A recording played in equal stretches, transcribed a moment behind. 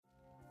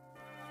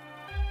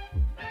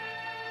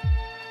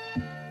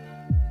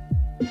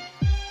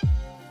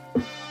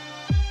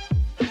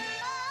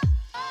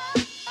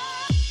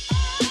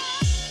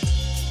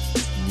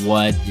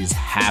What is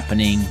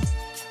happening,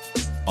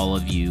 all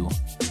of you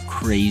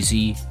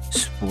crazy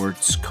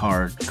sports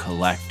card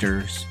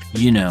collectors?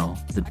 You know,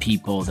 the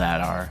people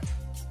that are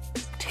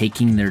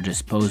taking their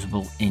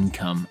disposable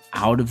income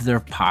out of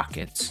their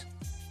pockets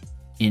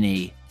in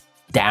a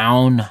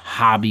down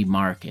hobby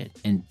market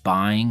and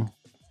buying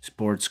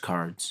sports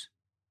cards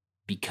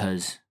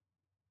because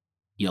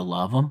you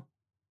love them,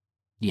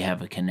 you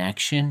have a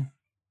connection,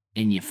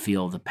 and you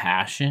feel the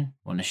passion.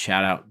 I want to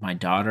shout out my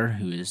daughter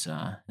who is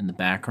in the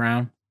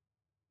background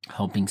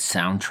helping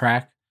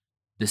soundtrack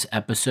this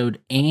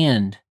episode,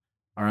 and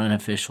our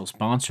unofficial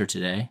sponsor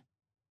today,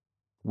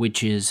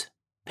 which is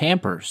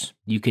Pampers.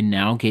 You can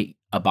now get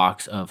a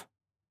box of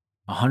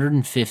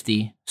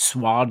 150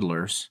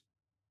 swaddlers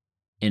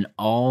in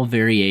all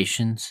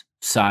variations,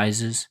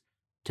 sizes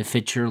to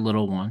fit your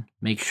little one.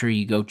 Make sure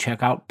you go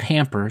check out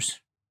Pampers.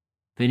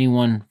 If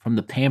anyone from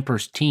the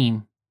Pampers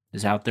team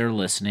is out there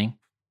listening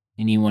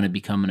and you want to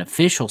become an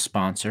official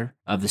sponsor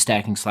of the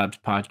Stacking Slabs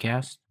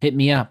podcast, hit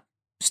me up.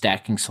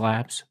 Stacking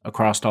Slabs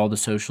across all the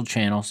social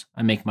channels.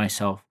 I make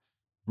myself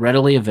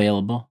readily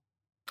available.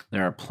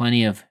 There are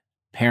plenty of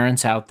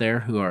parents out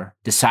there who are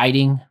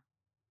deciding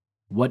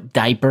what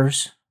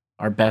diapers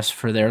are best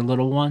for their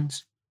little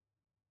ones.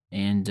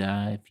 And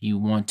if you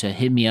want to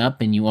hit me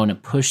up and you want to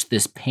push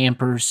this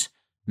Pampers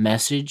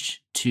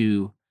message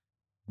to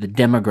the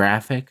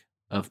demographic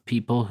of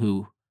people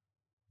who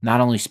not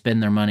only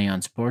spend their money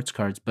on sports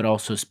cards, but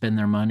also spend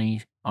their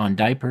money on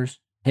diapers,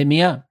 hit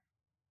me up.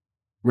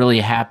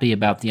 Really happy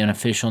about the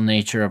unofficial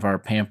nature of our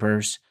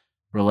Pampers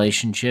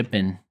relationship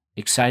and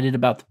excited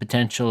about the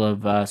potential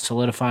of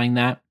solidifying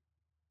that.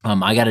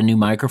 I got a new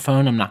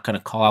microphone. I'm not going to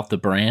call out the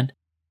brand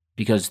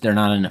because they're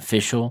not an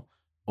official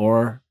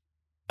or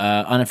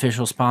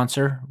unofficial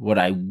sponsor. What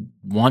I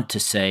want to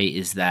say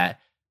is that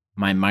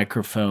my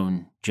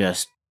microphone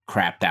just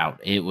crapped out.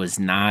 It was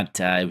not,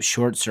 it was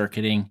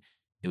short-circuiting.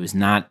 It was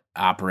not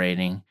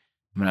operating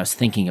when I was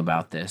thinking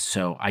about this.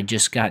 So I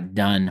just got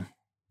done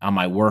on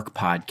my work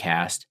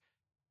podcast,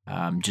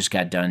 just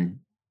got done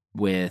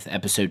with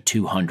episode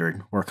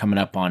 200. We're coming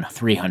up on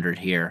 300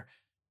 here.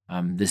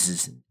 This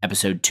is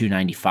episode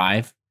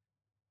 295.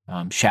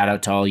 Shout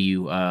out to all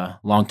you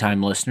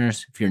longtime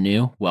listeners. If you're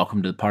new,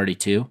 welcome to the party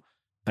too.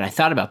 But I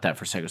thought about that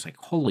for a second. I was like,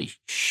 holy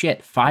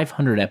shit,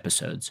 500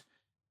 episodes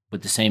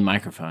with the same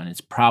microphone.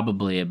 It's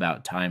probably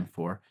about time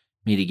for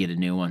me to get a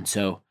new one.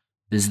 So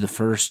this is the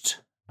first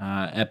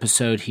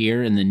episode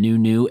here in the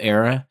new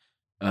era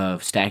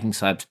of Stacking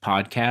Slabs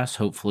podcast.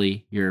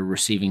 Hopefully you're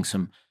receiving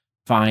some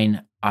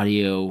fine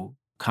audio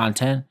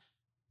content.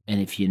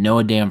 And if you know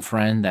a damn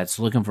friend that's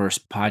looking for a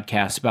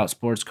podcast about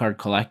sports card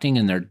collecting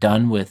and they're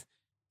done with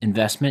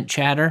investment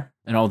chatter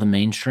and all the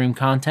mainstream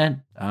content,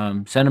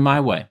 send them my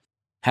way.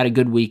 Had a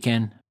good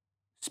weekend,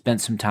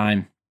 spent some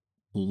time,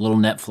 a little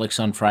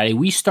Netflix on Friday.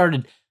 We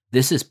started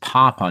This Is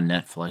Pop on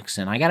Netflix,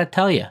 and I got to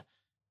tell you,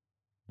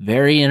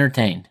 very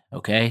entertained,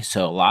 okay?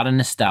 So a lot of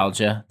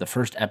nostalgia. The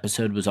first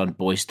episode was on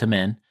Boyz II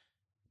Men,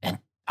 and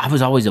I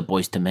was always a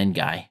Boyz II Men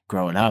guy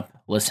growing up.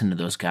 Listened to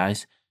those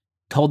guys,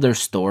 told their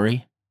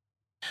story.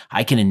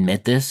 I can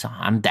admit this.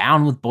 I'm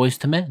down with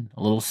Boyz II Men.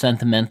 A little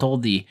sentimental.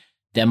 The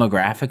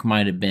demographic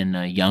might have been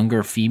a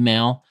younger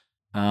female,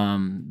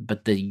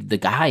 but the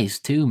guys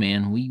too,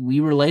 man, we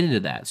related to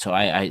that. So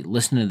I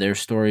listened to their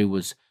story,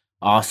 was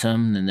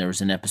awesome. Then there was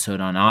an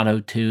episode on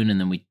auto-tune, and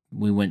then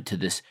we went to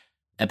this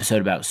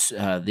episode about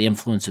the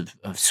influence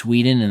of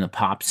Sweden in the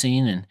pop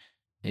scene, and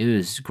it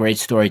was great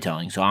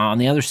storytelling. So on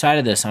the other side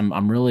of this,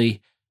 I'm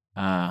really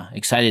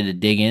excited to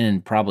dig in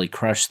and probably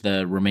crush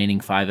the remaining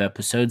 5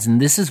 episodes. And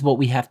this is what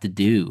we have to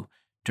do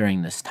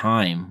during this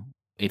time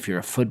if you're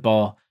a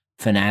football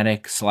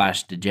fanatic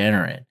 /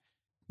 degenerate.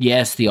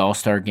 Yes, the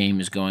All-Star game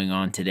is going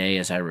on today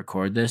as I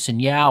record this, and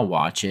yeah, I'll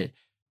watch it.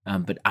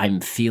 But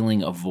I'm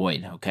feeling a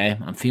void, okay?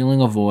 I'm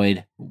feeling a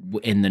void,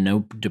 and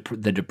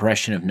the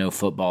depression of no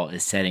football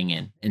is setting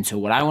in. And so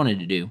what I wanted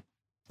to do,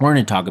 we're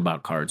going to talk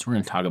about cards. We're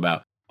going to talk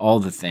about all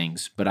the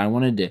things. But I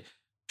wanted to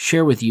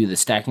share with you the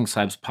Stacking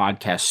Slabs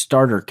podcast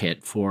starter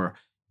kit for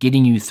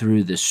getting you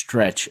through the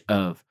stretch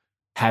of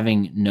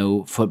having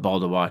no football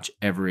to watch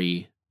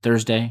every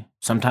Thursday,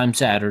 sometimes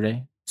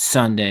Saturday,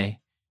 Sunday,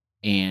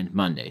 and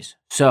Mondays.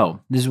 So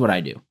this is what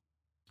I do.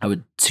 I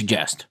would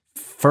suggest,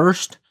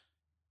 first,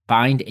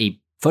 find a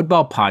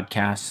football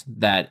podcast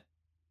that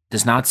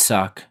does not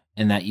suck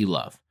and that you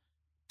love.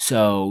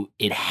 So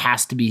it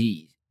has to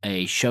be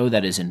a show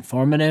that is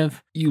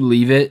informative. You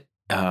leave it.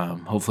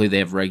 Hopefully they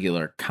have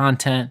regular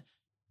content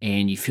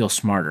and you feel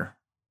smarter.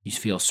 You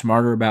feel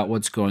smarter about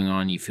what's going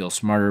on. You feel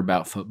smarter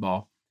about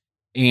football.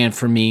 And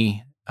for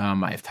me,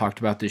 I've talked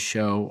about this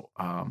show.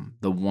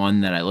 The one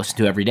that I listen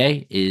to every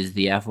day is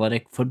the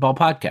Athletic Football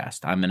Podcast.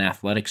 I'm an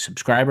Athletic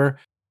subscriber.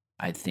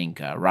 I think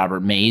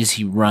Robert Mays,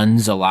 he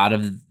runs a lot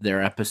of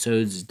their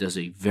episodes, does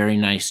a very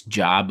nice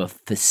job of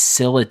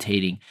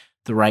facilitating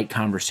the right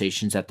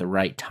conversations at the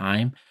right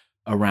time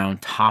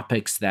around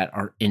topics that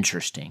are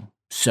interesting.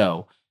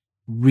 So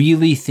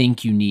really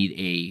think you need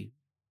a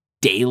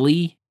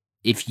daily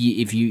if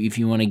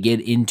you want to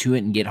get into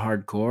it and get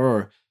hardcore,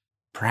 or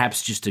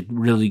perhaps just a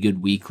really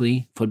good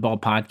weekly football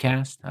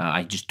podcast.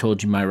 I just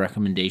told you my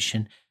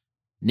recommendation.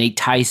 Nate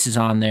Tice is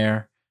on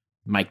there,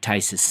 Mike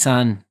Tice's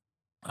son.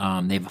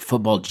 They have a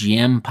football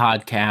GM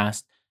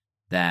podcast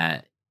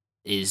that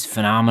is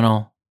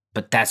phenomenal,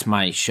 but that's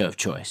my show of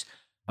choice.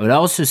 I would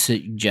also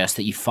suggest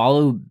that you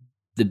follow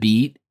The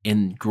Beat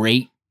and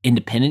great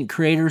independent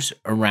creators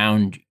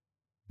around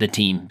the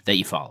team that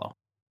you follow,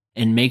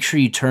 and make sure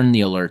you turn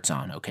the alerts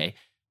on, okay?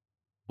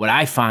 What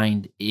I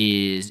find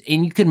is,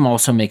 and you can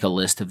also make a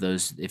list of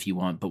those if you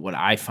want, but what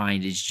I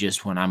find is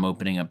just when I'm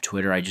opening up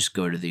Twitter, I just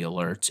go to the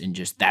alerts and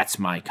just that's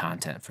my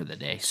content for the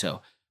day.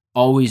 So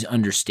always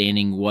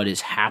understanding what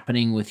is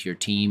happening with your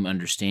team,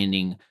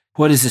 understanding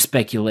what is the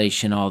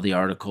speculation, all the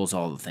articles,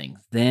 all the things.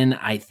 Then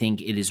I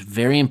think it is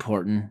very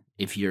important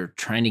if you're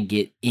trying to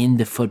get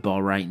into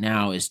football right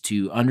now is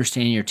to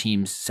understand your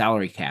team's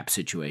salary cap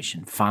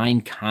situation.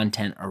 Find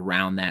content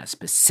around that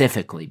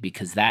specifically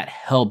because that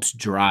helps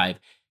drive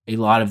a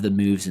lot of the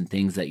moves and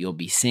things that you'll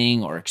be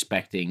seeing or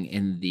expecting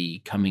in the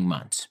coming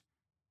months.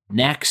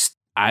 Next,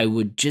 I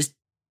would just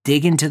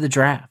dig into the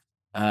draft.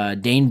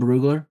 Dane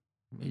Brugler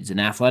is an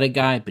athletic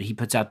guy, but he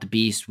puts out The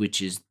Beast,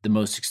 which is the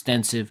most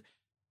extensive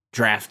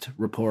draft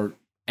report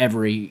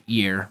every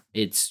year.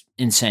 It's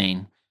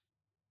insane.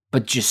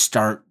 But just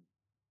start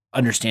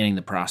understanding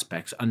the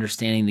prospects,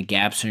 understanding the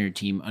gaps on your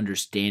team,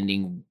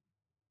 understanding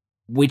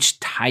which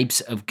types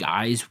of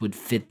guys would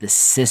fit the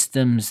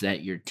systems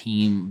that your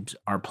teams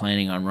are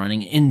planning on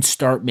running, and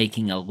start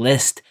making a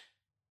list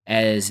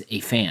as a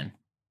fan.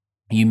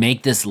 You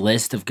make this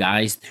list of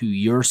guys who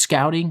you're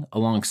scouting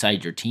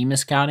alongside your team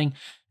is scouting.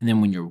 And then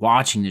when you're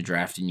watching the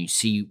draft and you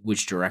see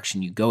which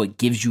direction you go, it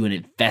gives you an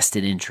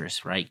invested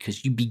interest, right?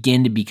 Because you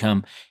begin to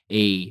become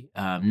a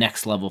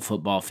next level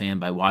football fan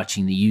by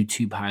watching the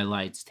YouTube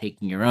highlights,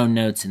 taking your own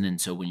notes. And then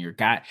so when your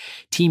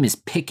team is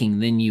picking,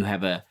 then you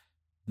have a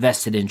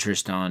vested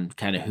interest on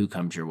kind of who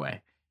comes your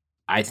way.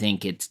 I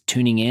think it's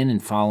tuning in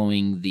and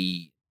following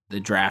the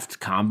draft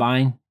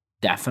combine.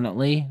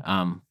 Definitely.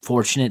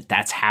 Fortunate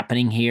that's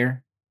happening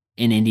here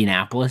in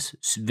Indianapolis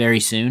very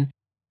soon.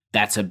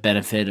 That's a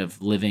benefit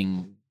of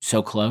living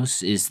so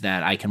close, is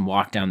that I can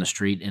walk down the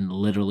street and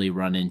literally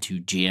run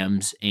into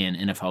GMs and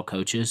NFL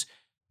coaches.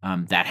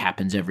 That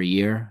happens every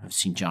year. I've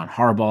seen John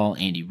Harbaugh,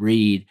 Andy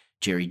Reid,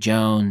 Jerry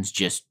Jones,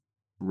 just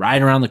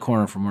right around the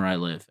corner from where I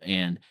live.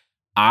 And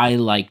I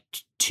like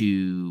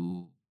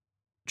to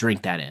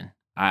drink that in.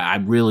 I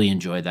really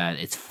enjoy that.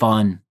 It's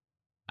fun.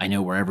 I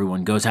know where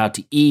everyone goes out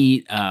to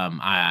eat.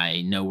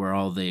 I know where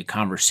all the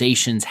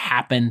conversations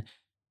happen.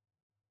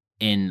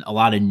 And a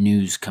lot of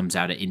news comes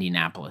out of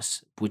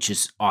Indianapolis, which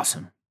is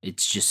awesome.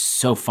 It's just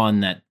so fun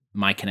that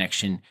my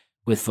connection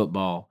with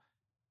football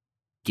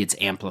gets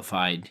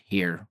amplified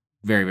here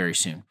very, very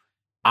soon.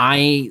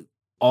 I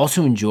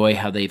also enjoy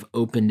how they've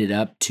opened it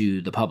up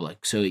to the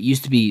public. So it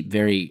used to be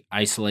very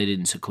isolated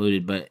and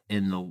secluded, but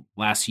in the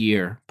last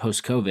year,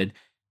 post-COVID,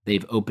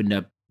 they've opened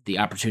up the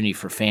opportunity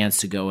for fans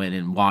to go in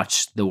and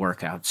watch the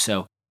workouts.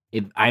 So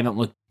if I haven't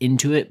looked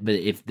into it, but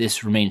if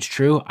this remains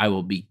true, I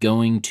will be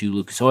going to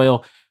Lucas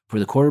Oil for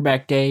the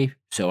quarterback day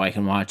so I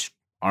can watch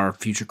our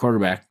future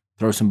quarterback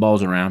throw some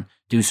balls around,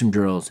 do some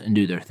drills, and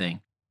do their thing.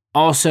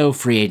 Also,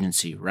 free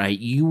agency, right?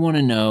 You want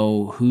to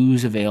know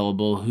who's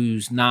available,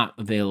 who's not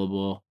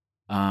available,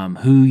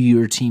 who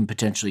your team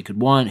potentially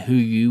could want, who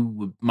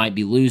you might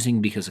be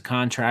losing because of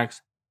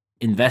contracts.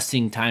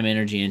 Investing time,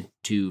 energy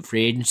into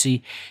free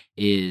agency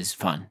is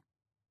fun.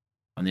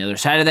 On the other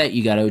side of that,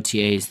 you got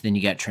OTAs, then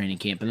you got training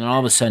camp, and then all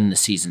of a sudden the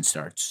season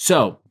starts.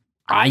 So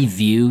I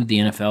view the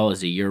NFL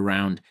as a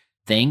year-round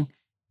thing,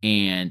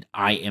 and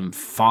I am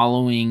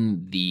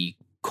following the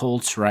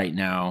Colts right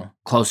now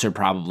closer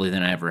probably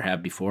than I ever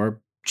have before,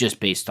 just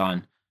based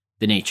on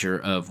the nature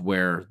of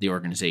where the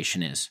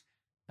organization is.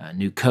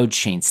 New coach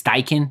Shane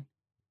Steichen,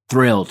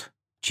 thrilled.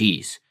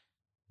 Geez,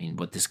 I mean,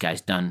 what this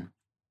guy's done,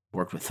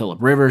 worked with Phillip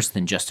Rivers,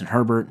 then Justin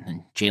Herbert,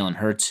 and Jalen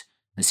Hurts,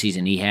 the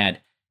season he had,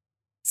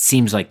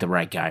 seems like the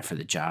right guy for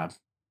the job.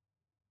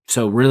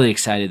 So really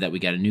excited that we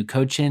got a new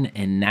coach in,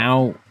 and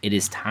now it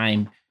is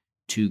time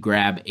to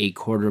grab a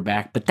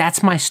quarterback. But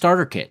that's my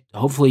starter kit.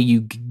 Hopefully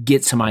you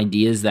get some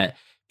ideas that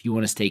if you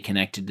want to stay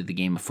connected to the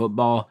game of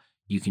football,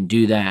 you can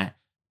do that.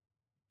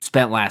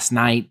 Spent last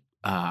night,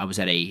 I was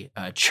at a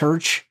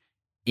church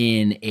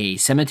in a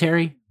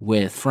cemetery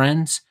with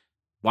friends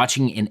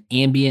watching an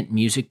ambient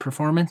music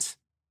performance.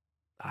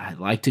 I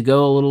like to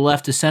go a little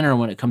left to center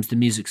when it comes to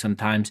music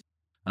sometimes.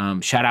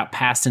 Shout out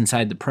Past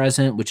Inside the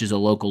Present, which is a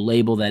local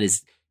label that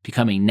is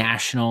becoming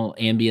national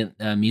ambient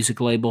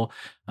music label.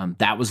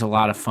 That was a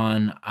lot of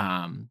fun.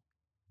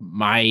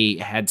 I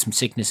had some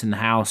sickness in the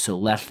house, so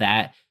left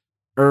that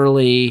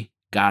early,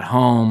 got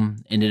home,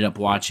 ended up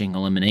watching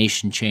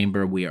Elimination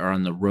Chamber. We are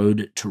on the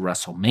road to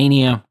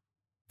WrestleMania.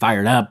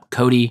 Fired up.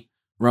 Cody,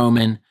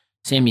 Roman,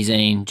 Sami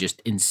Zayn,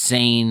 just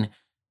insane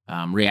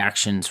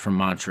reactions from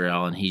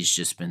Montreal, and he's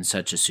just been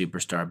such a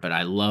superstar. But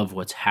I love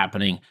what's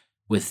happening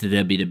with the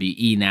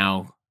WWE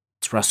now.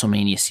 It's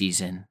WrestleMania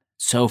season.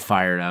 So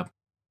fired up.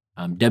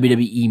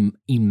 WWE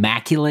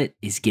Immaculate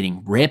is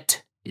getting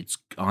ripped It's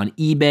on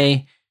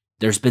eBay.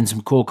 There's been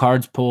some cool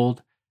cards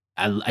pulled.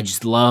 I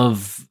just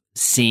love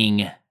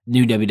seeing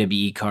new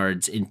WWE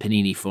cards in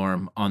Panini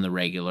form on the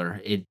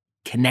regular. It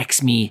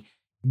connects me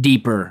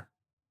deeper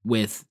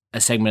with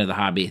a segment of the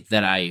hobby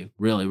that I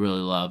really,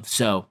 really love.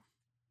 So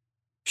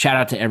shout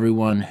out to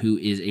everyone who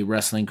is a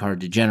wrestling card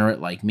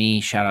degenerate like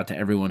me. Shout out to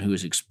everyone who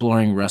is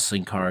exploring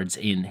wrestling cards.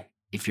 And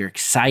if you're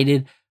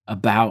excited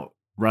about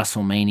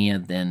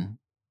WrestleMania, then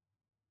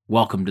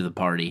welcome to the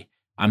party.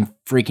 I'm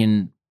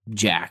freaking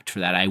jacked for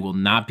that. I will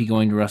not be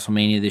going to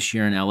WrestleMania this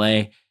year in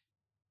LA,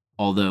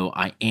 although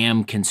I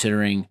am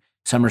considering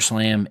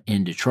SummerSlam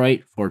in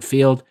Detroit, Ford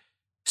Field.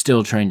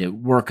 Still trying to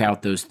work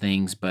out those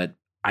things, but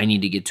I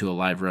need to get to a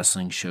live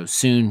wrestling show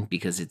soon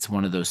because it's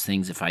one of those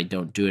things, if I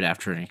don't do it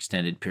after an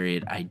extended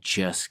period, I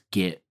just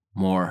get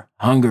more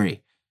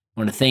hungry. I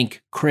want to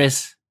thank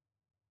Chris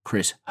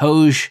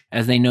Hoge,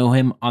 as they know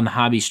him on the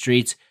hobby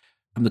streets,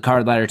 from the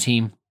Card Ladder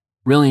team.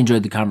 Really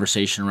enjoyed the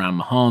conversation around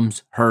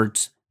Mahomes,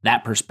 Hurts,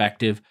 that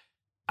perspective.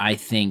 I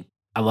think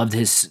I loved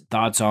his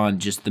thoughts on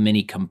just the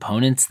many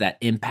components that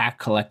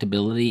impact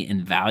collectability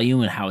and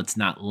value and how it's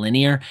not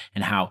linear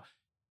and how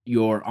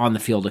your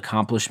on-the-field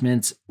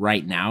accomplishments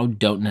right now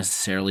don't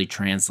necessarily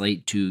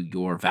translate to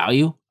your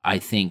value. I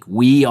think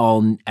we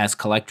all, as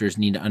collectors,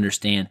 need to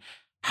understand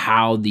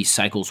how these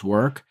cycles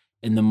work.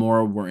 And the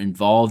more we're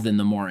involved and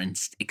the more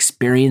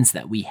experience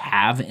that we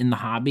have in the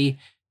hobby,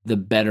 the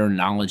better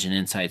knowledge and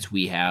insights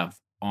we have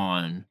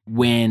on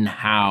when,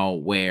 how,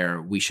 where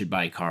we should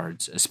buy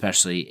cards,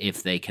 especially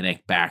if they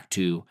connect back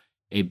to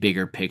a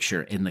bigger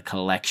picture in the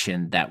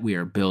collection that we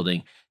are building.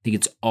 I think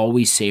it's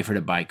always safer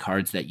to buy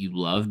cards that you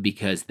love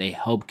because they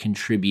help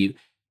contribute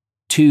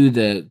to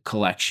the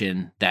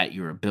collection that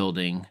you're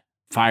building.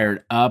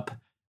 Fired up,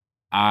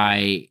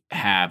 I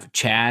have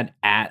Chad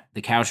at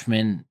the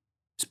Couchman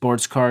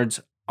Sports Cards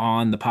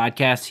on the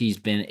podcast. He's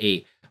been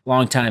a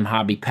longtime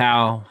hobby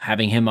pal.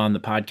 Having him on the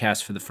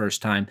podcast for the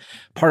first time.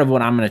 Part of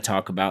what I'm going to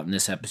talk about in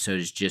this episode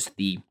is just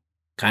the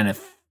kind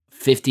of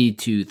 $50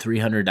 to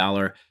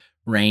 $300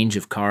 range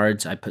of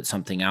cards. I put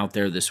something out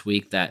there this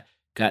week that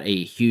got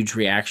a huge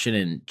reaction,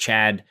 and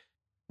Chad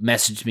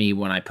messaged me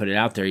when I put it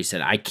out there. He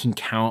said, I can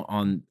count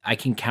on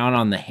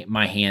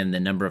my hand the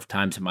number of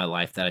times in my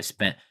life that I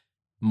spent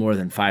more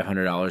than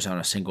 $500 on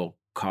a single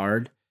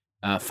card.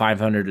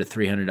 $500 to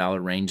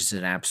 $300 range is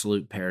an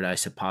absolute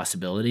paradise of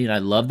possibility. And I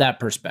love that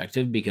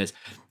perspective because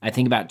I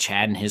think about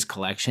Chad and his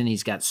collection.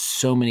 He's got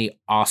so many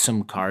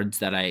awesome cards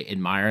that I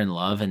admire and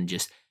love. And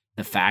just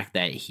the fact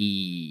that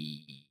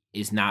he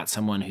is not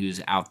someone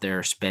who's out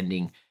there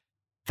spending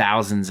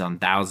thousands on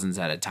thousands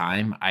at a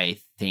time. I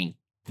think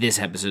this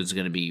episode is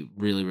going to be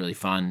really, really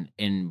fun.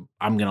 And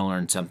I'm going to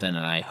learn something,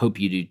 and I hope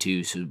you do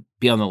too. So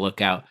be on the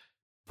lookout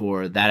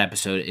for that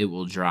episode. It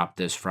will drop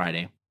this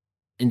Friday.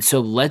 And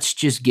so let's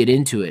just get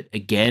into it.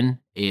 Again,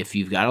 if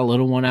you've got a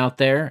little one out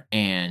there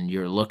and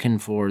you're looking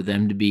for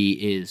them to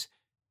be as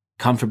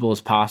comfortable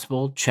as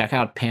possible, check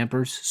out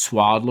Pampers,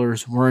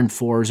 Swaddlers. We're in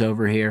 4s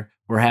over here.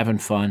 We're having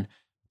fun.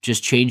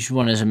 Just changed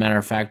one, as a matter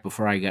of fact,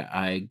 before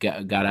I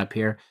got up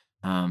here.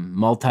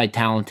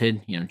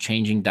 Multi-talented,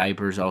 changing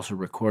diapers, also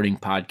recording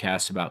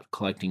podcasts about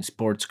collecting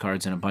sports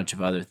cards and a bunch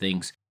of other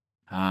things.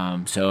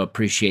 So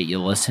appreciate you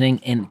listening.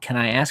 And can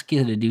I ask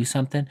you to do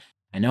something?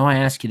 I know I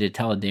asked you to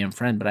tell a damn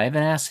friend, but I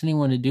haven't asked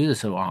anyone to do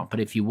this in a while. But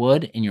if you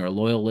would, and you're a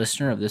loyal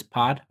listener of this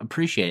pod,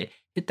 appreciate it.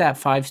 Hit that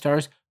 5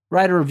 stars,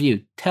 write a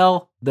review,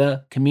 tell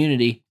the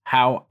community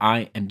how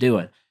I am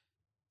doing.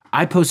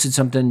 I posted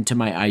something to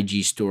my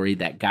IG story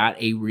that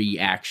got a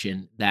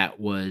reaction that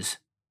was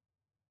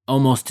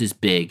almost as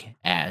big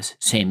as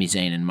Sami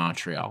Zayn in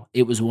Montreal.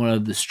 It was one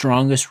of the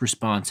strongest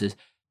responses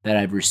that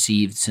I've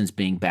received since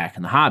being back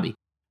in the hobby.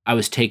 I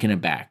was taken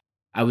aback.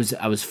 I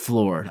was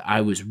floored.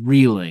 I was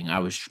reeling. I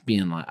was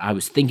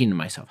thinking to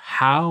myself,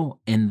 how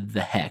in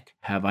the heck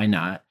have I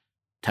not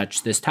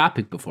touched this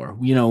topic before?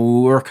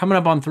 We're coming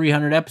up on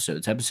 300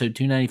 episodes, episode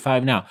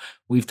 295 now.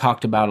 We've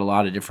talked about a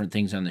lot of different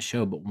things on the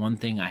show, but one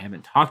thing I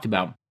haven't talked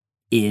about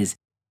is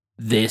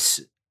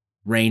this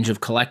range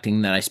of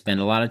collecting that I spend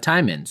a lot of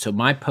time in. So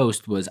my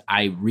post was,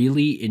 I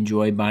really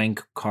enjoy buying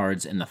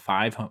cards in the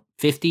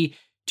 $50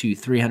 to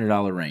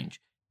 $300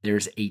 range.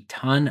 There's a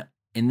ton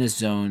in this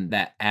zone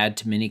that add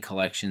to many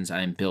collections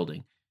I'm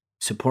building,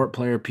 support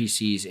player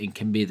PCs, and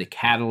can be the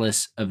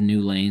catalyst of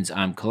new lanes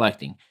I'm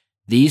collecting.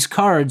 These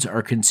cards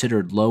are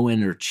considered low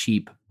end or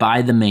cheap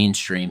by the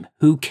mainstream.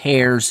 Who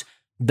cares?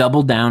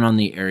 Double down on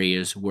the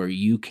areas where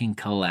you can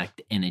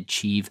collect and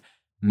achieve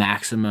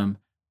maximum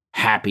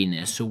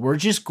happiness. So we're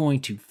just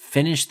going to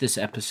finish this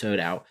episode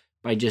out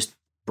by just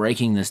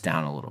breaking this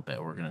down a little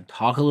bit. We're going to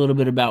talk a little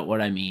bit about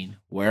what I mean,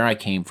 where I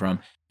came from,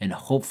 and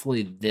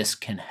hopefully this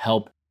can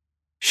help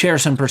share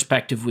some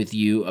perspective with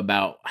you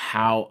about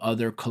how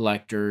other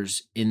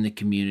collectors in the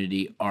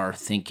community are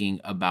thinking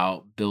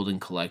about building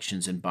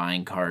collections and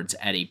buying cards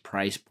at a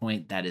price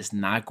point that is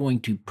not going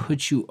to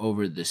put you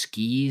over the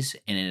skis,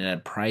 and at a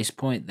price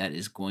point that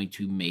is going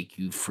to make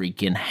you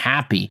freaking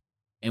happy.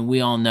 And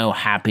we all know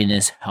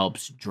happiness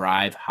helps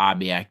drive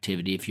hobby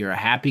activity. If you're a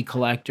happy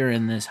collector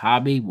in this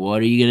hobby,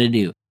 what are you going to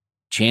do?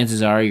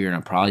 Chances are you're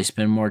going to probably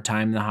spend more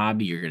time in the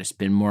hobby. You're going to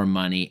spend more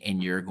money,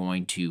 and you're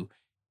going to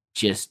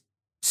just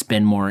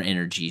spend more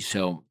energy.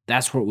 So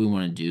that's what we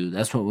want to do.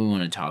 That's what we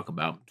want to talk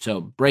about.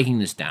 So breaking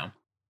this down,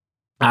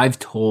 I've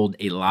told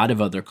a lot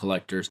of other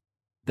collectors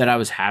that I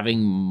was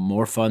having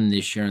more fun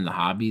this year in the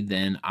hobby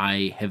than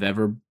I have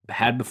ever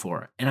had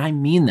before. And I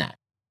mean that.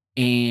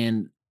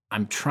 And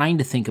I'm trying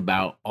to think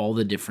about all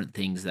the different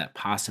things that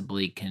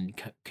possibly can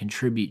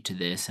contribute to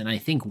this. And I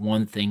think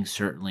one thing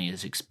certainly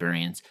is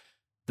experience.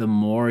 The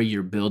more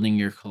you're building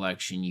your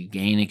collection, you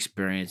gain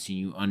experience and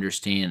you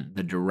understand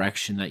the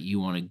direction that you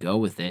want to go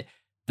with it,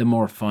 the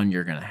more fun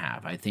you're going to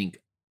have. I think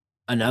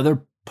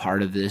another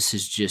part of this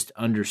is just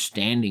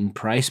understanding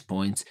price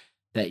points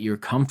that you're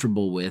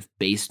comfortable with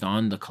based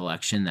on the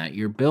collection that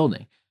you're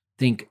building. I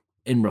think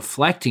in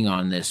reflecting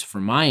on this,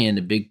 from my end,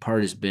 a big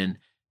part has been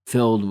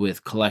filled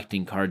with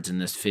collecting cards in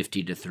this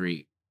 $50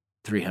 to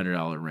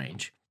 $300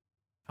 range.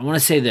 I want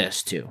to say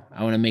this too.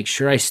 I want to make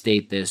sure I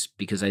state this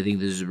because I think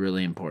this is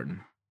really important.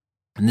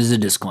 And this is a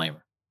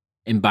disclaimer.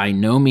 And by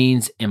no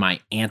means am I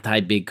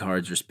anti-big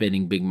cards or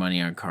spending big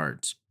money on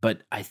cards.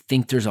 But I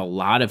think there's a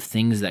lot of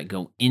things that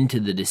go into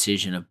the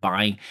decision of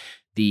buying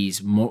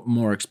these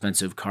more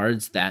expensive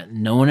cards that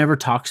no one ever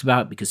talks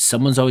about because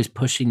someone's always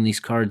pushing these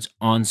cards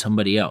on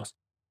somebody else.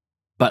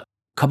 But a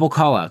couple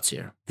call outs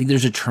here. I think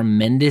there's a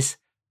tremendous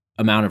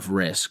amount of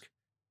risk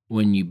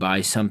when you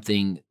buy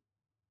something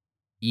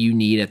you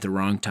need at the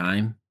wrong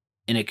time,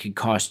 and it could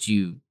cost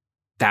you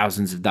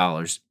thousands of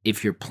dollars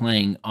if you're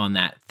playing on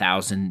that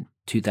 $1,000,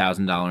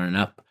 $2,000 and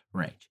up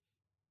range.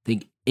 I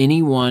think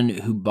anyone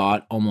who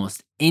bought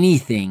almost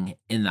anything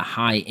in the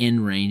high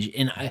end range,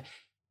 and I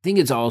think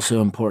it's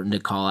also important to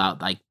call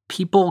out, like,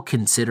 people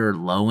consider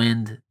low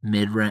end,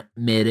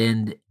 mid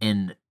end,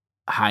 and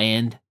high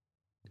end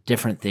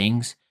different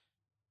things.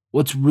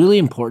 What's really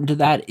important to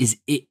that is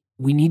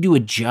we need to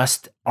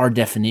adjust our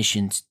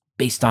definitions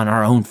based on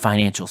our own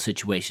financial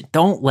situation.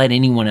 Don't let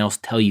anyone else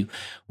tell you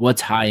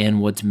what's high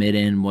end, what's mid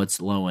end,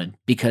 what's low end,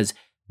 because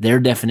their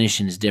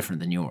definition is different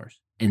than yours.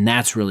 And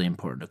that's really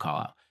important to call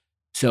out.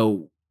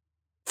 So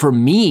for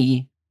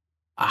me,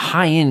 a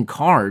high end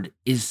card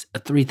is a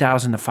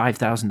 $3,000 to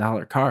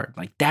 $5,000 card.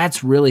 Like,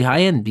 that's really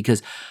high end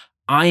because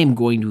I am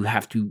going to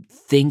have to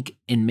think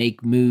and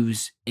make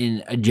moves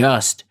and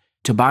adjust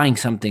to buying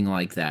something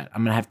like that.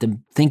 I'm going to have to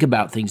think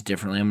about things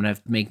differently. I'm going to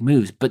have to make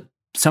moves. But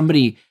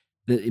somebody,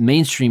 the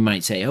mainstream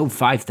might say, oh,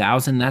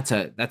 5,000, that's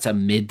a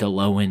mid to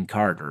low end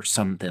card or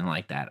something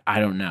like that. I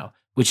don't know,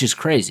 which is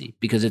crazy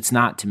because it's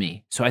not to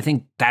me. So I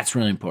think that's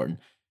really important.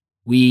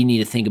 We need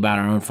to think about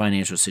our own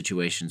financial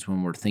situations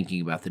when we're thinking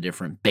about the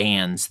different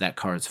bands that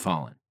cards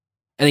fall in.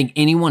 I think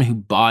anyone who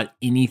bought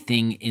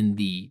anything in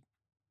the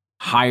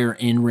higher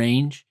end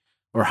range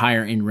or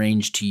higher end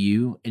range to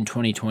you in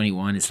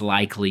 2021 is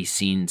likely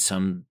seen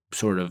some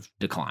sort of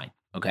decline,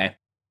 okay?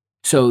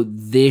 So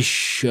this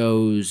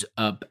shows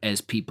up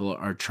as people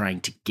are trying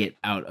to get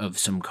out of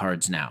some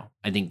cards now.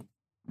 I think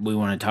we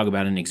want to talk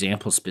about an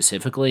example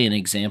specifically, an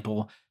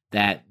example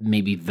that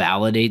maybe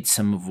validates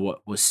some of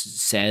what was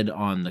said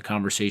on the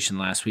conversation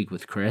last week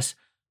with Chris.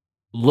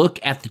 Look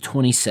at the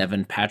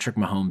 27 Patrick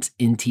Mahomes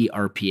NT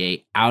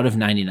RPA out of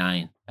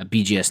 99, a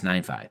BGS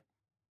 9.5.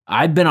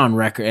 I've been on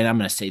record, and I'm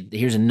going to say,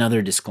 here's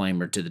another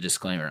disclaimer to the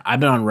disclaimer. I've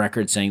been on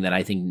record saying that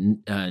I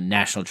think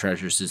National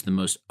Treasures is the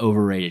most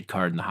overrated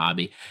card in the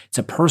hobby. It's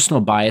a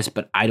personal bias,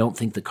 but I don't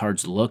think the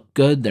cards look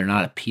good. They're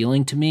not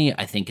appealing to me.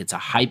 I think it's a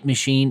hype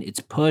machine. It's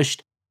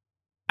pushed.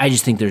 I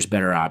just think there's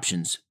better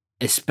options,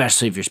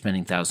 especially if you're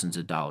spending thousands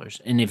of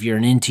dollars. And if you're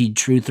an NT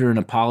truther and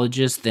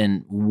apologist,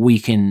 then we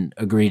can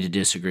agree to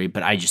disagree,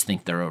 but I just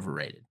think they're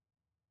overrated.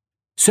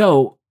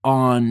 So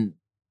on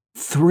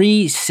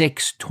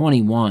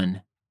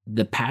 3/6/21,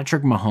 the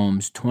Patrick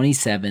Mahomes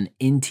 27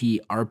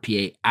 NT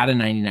RPA out of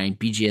 99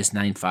 BGS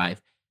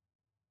 9.5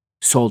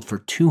 sold for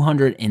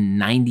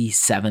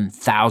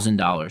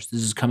 $297,000.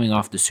 This is coming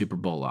off the Super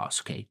Bowl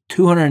loss, okay?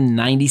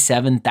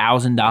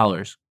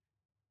 $297,000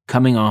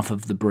 coming off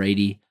of the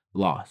Brady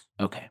loss.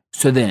 Okay.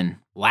 So then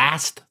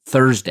last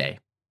Thursday,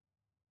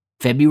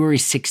 February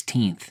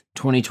 16th,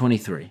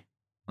 2023.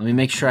 Let me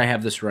make sure I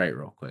have this right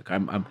real quick. I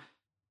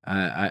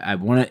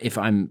want to, if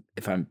I'm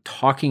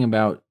talking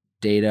about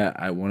data,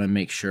 I want to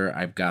make sure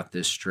I've got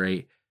this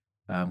straight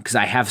because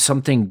I have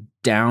something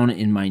down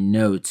in my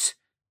notes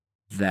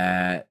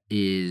that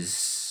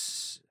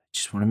is,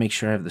 just want to make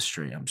sure I have this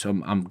straight.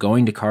 I'm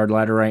going to Card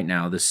Ladder right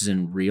now. This is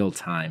in real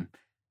time.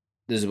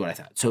 This is what I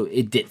thought. So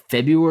it did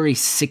February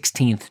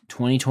 16th,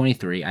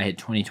 2023. I had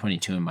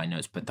 2022 in my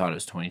notes, but thought it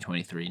was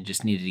 2023 and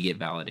just needed to get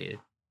validated.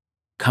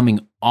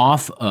 Coming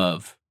off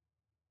of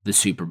the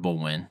Super Bowl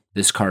win,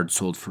 this card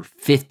sold for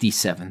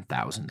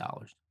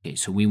 $57,000. Okay,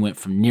 so we went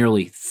from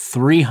nearly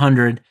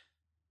 300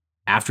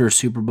 after a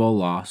Super Bowl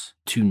loss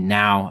to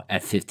now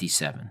at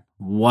 57.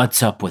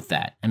 What's up with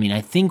that? I mean,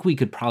 I think we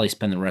could probably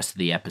spend the rest of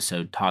the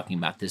episode talking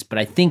about this, but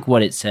I think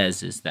what it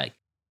says is that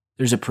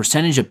there's a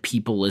percentage of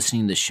people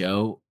listening to the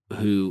show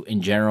who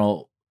in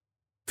general,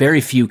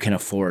 very few can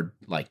afford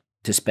like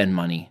to spend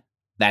money,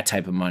 that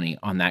type of money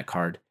on that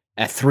card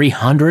at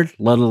 300,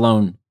 let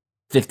alone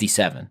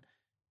 57.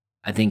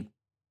 I think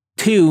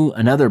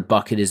another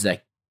bucket is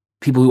that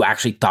people who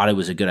actually thought it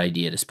was a good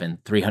idea to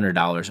spend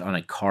 $300 on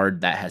a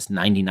card that has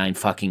 99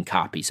 fucking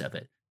copies of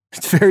it.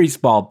 It's very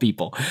small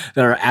people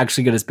that are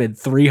actually going to spend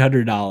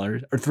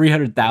 $300 or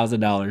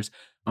 $300,000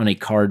 on a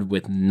card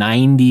with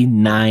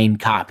 99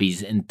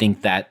 copies and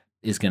think that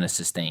is going to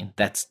sustain.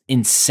 That's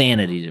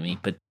insanity to me,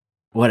 but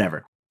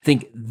whatever. I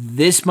think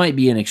this might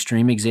be an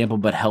extreme example,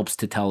 but helps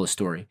to tell a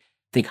story.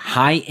 I think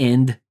high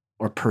end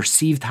or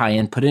perceived high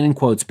end, put it in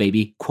quotes,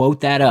 baby, quote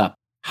that up.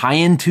 High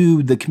end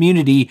to the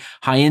community,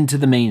 high end to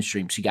the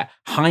mainstream. So you got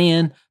high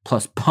end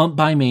plus pump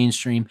by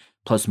mainstream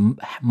plus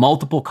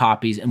multiple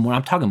copies. And when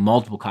I'm talking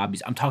multiple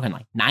copies, I'm talking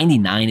like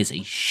 99 is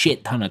a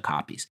shit ton of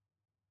copies.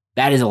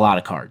 That is a lot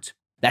of cards.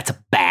 That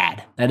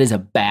is a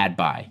bad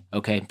buy.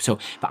 Okay. So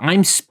if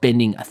I'm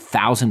spending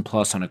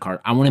 $1,000+ on a card,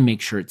 I want to make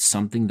sure it's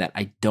something that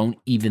I don't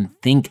even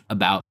think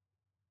about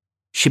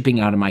shipping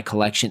out of my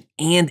collection.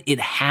 And it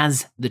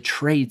has the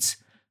traits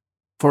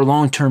for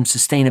long-term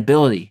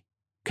sustainability.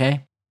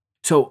 Okay.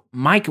 So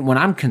Mike, when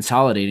I'm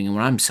consolidating and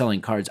when I'm selling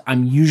cards,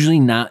 I'm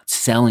usually not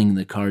selling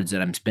the cards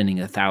that I'm spending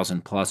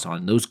 $1,000+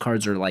 on. Those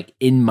cards are like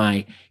in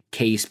my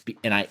case,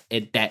 and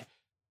that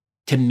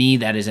to me,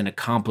 that is an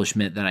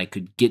accomplishment that I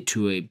could get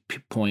to a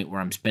point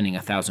where I'm spending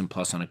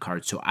 $1,000+ on a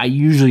card. So I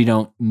usually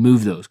don't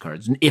move those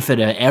cards, if it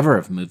ever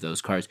have moved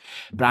those cards.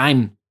 But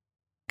I'm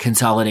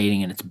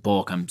consolidating in its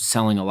bulk. I'm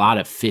selling a lot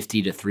of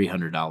 $50 to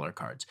 $300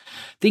 cards.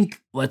 I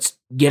think let's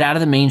get out of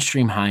the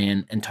mainstream high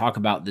end and talk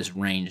about this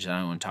range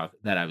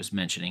that I was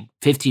mentioning,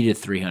 50 to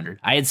 300.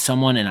 I had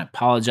someone, and I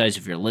apologize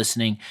if you're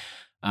listening,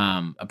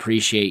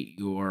 appreciate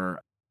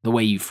the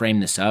way you frame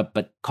this up,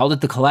 but called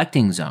it the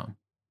collecting zone.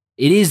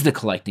 It is the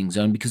collecting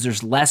zone because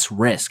there's less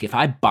risk. If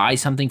I buy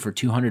something for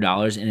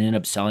 $200 and end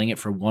up selling it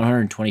for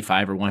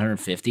 $125 or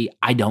 $150,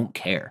 I don't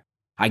care.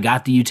 I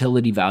got the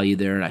utility value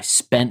there, and I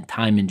spent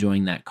time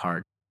enjoying that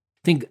card.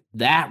 I think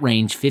that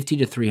range, 50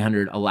 to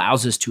 300,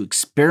 allows us to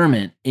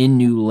experiment in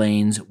new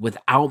lanes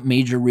without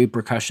major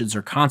repercussions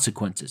or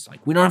consequences.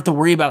 Like, we don't have to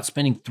worry about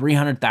spending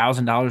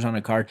 $300,000 on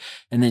a card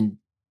and then,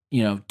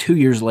 2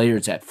 years later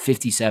it's at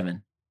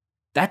 57.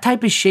 That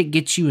type of shit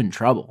gets you in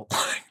trouble.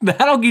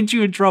 That'll get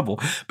you in trouble.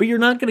 But you're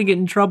not going to get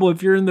in trouble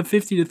if you're in the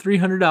 $50 to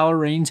 $300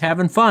 range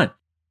having fun.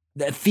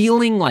 That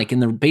feeling like,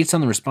 based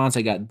on the response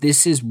I got,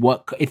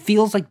 it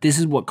feels like this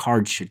is what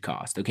cards should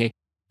cost, okay?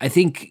 I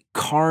think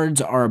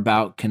cards are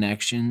about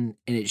connection,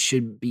 and it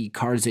should be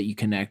cards that you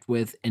connect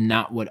with and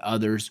not what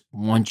others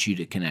want you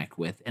to connect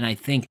with. And I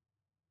think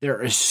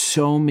there are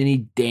so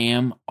many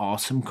damn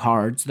awesome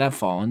cards that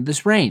fall in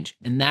this range.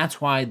 And that's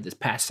why this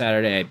past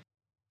Saturday, I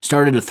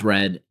started a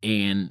thread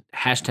and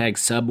hashtag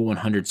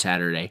sub100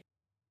 Saturday.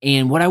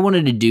 And what I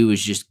wanted to do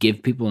is just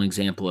give people an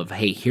example of,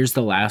 hey, here's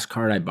the last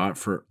card I bought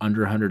for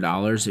under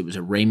 $100. It was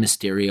a Rey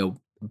Mysterio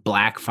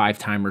Black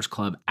 5-Timers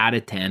Club out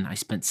of 10. I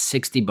spent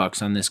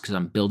 $60 on this because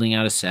I'm building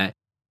out a set,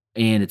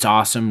 and it's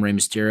awesome. Rey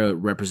Mysterio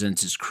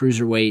represents his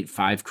cruiserweight,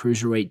 5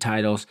 cruiserweight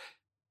titles.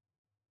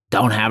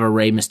 Don't have a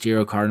Rey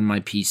Mysterio card in my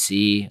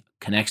PC.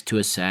 Connects to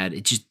a set.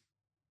 It just,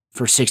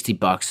 for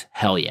 $60,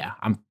 hell yeah.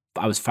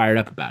 I was fired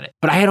up about it.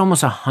 But I had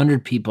almost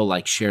 100 people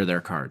share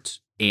their cards,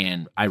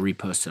 and I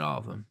reposted all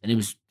of them. And it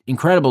was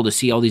incredible to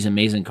see all these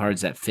amazing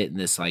cards that fit in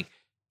this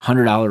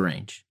 $100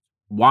 range.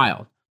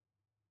 Wild.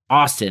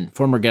 Austin,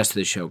 former guest of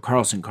the show,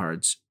 Carlson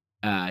Cards,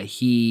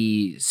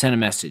 he sent a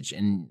message,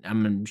 and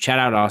I'm going to shout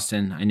out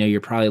Austin. I know you're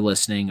probably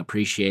listening,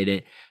 appreciate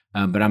it,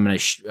 but I'm going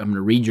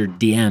to read your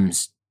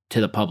DMs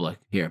to the public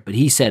here. But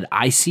he said,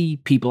 I see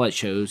people at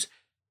shows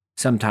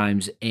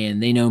sometimes,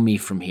 and they know me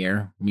from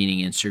here,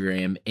 meaning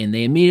Instagram, and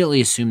they immediately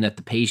assume that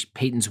the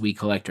Peytons we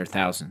collect are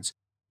thousands.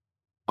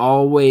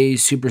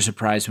 Always super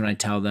surprised when I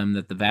tell them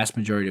that the vast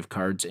majority of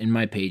cards in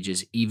my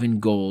pages, even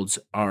golds,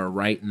 are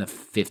right in the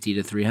 $50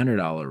 to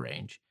 $300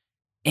 range.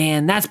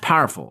 And that's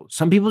powerful.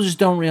 Some people just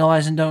don't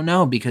realize and don't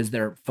know because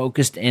they're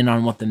focused in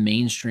on what the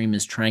mainstream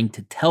is trying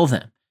to tell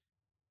them.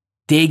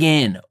 Dig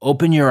in,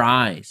 open your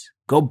eyes,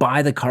 go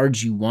buy the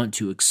cards you want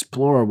to,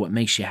 explore what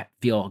makes you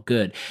feel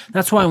good.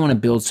 That's why I want to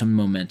build some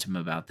momentum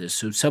about this.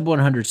 So sub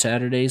 100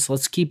 Saturdays,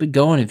 let's keep it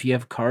going. If you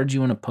have cards,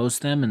 you want to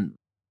post them and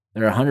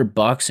they're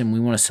 $100 and we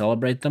want to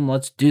celebrate them,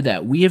 let's do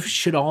that.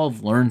 Should all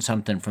have learned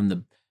something from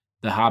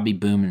the hobby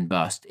boom and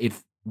bust.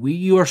 If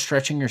you are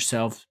stretching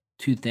yourself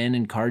too thin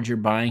and cards you're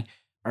buying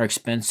are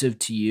expensive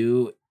to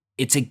you,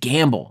 it's a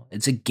gamble.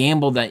 It's a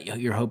gamble that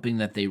you're hoping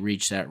that they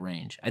reach that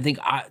range. I think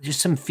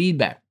just some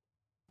feedback.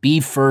 Be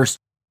first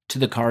to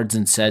the cards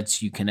and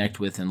sets you connect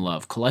with and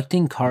love.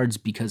 Collecting cards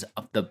because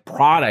of the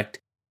product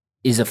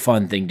is a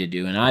fun thing to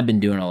do, and I've been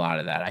doing a lot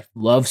of that. I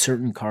love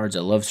certain cards. I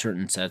love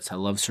certain sets. I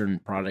love certain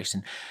products,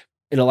 and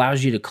it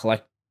allows you to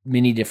collect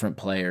many different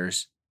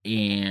players.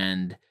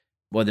 And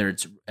whether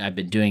I've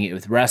been doing it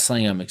with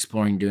wrestling, I'm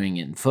exploring doing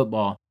it in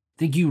football. I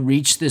think you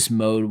reach this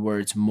mode where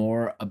it's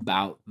more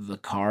about the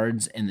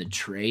cards and the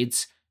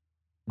traits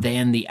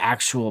than the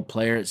actual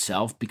player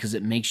itself because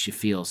it makes you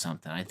feel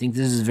something. I think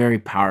this is very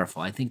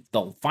powerful. I think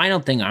the final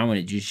thing I want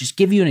to do is just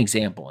give you an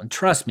example. And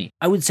trust me,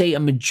 I would say a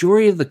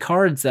majority of the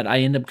cards that I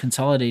end up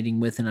consolidating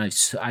with and I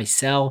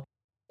sell,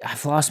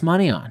 I've lost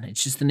money on.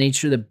 It's just the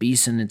nature of the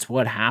beast and it's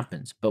what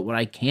happens. But what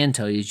I can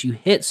tell you is you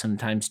hit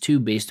sometimes too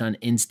based on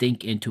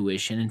instinct,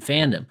 intuition, and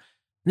fandom.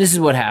 This is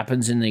what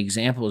happens in the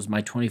example is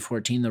my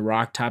 2014 The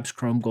Rock Topps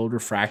Chrome Gold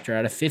Refractor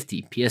out of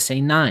 50,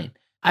 PSA 9.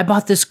 I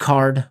bought this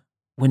card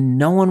when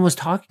no one was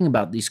talking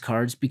about these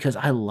cards because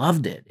I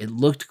loved it. It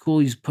looked cool.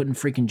 He's putting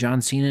freaking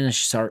John Cena in a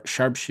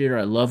sharpshooter.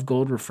 I love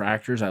gold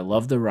refractors. I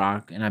love The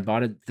Rock. And I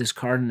bought this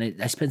card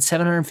and I spent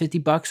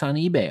 $750 on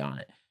eBay on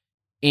it.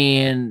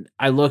 And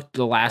I looked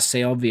the last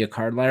sale via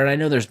Card Ladder. I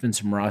know there's been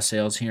some raw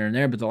sales here and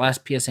there, but the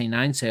last PSA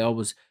 9 sale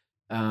was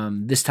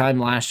this time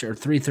last year,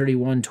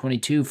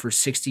 $331.22 for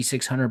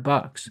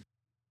 $6,600.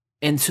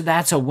 And so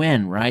that's a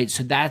win, right?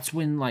 So that's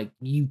when like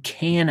you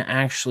can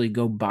actually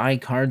go buy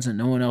cards that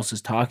no one else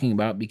is talking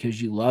about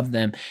because you love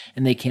them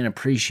and they can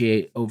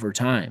appreciate over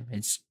time.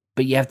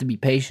 But you have to be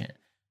patient.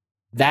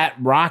 That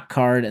Rock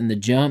card and the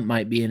jump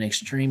might be an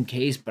extreme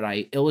case, but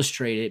I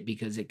illustrate it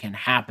because it can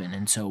happen.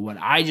 And so what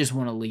I just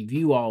want to leave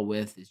you all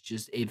with is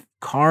just if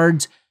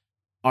cards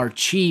are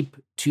cheap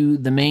to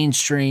the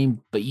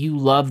mainstream, but you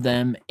love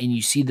them and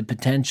you see the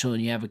potential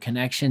and you have a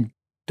connection,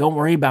 don't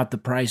worry about the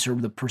price or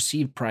the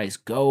perceived price.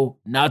 Go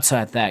nuts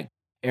at that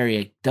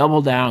area.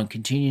 Double down.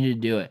 Continue to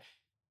do it.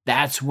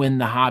 That's when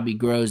the hobby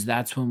grows.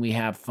 That's when we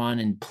have fun.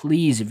 And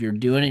please, if you're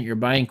doing it, you're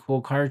buying cool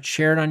cards,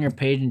 share it on your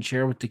page and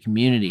share it with the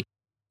community.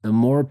 The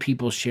more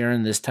people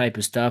sharing this type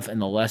of stuff and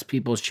the less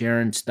people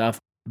sharing stuff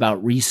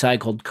about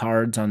recycled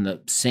cards on the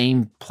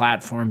same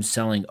platform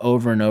selling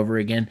over and over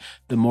again,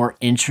 the more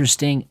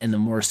interesting and the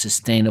more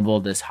sustainable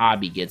this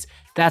hobby gets.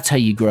 That's how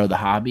you grow the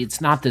hobby. It's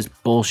not this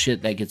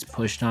bullshit that gets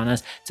pushed on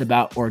us. It's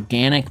about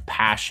organic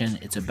passion.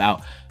 It's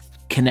about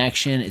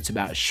connection. It's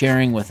about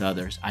sharing with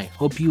others. I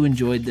hope you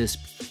enjoyed this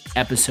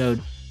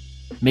episode.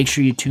 Make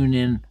sure you tune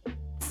in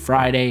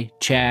Friday.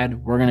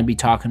 Chad, we're going to be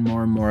talking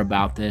more and more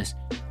about this.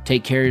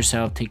 Take care of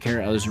yourself. Take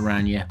care of others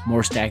around you.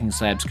 More Stacking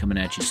Slabs coming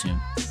at you soon.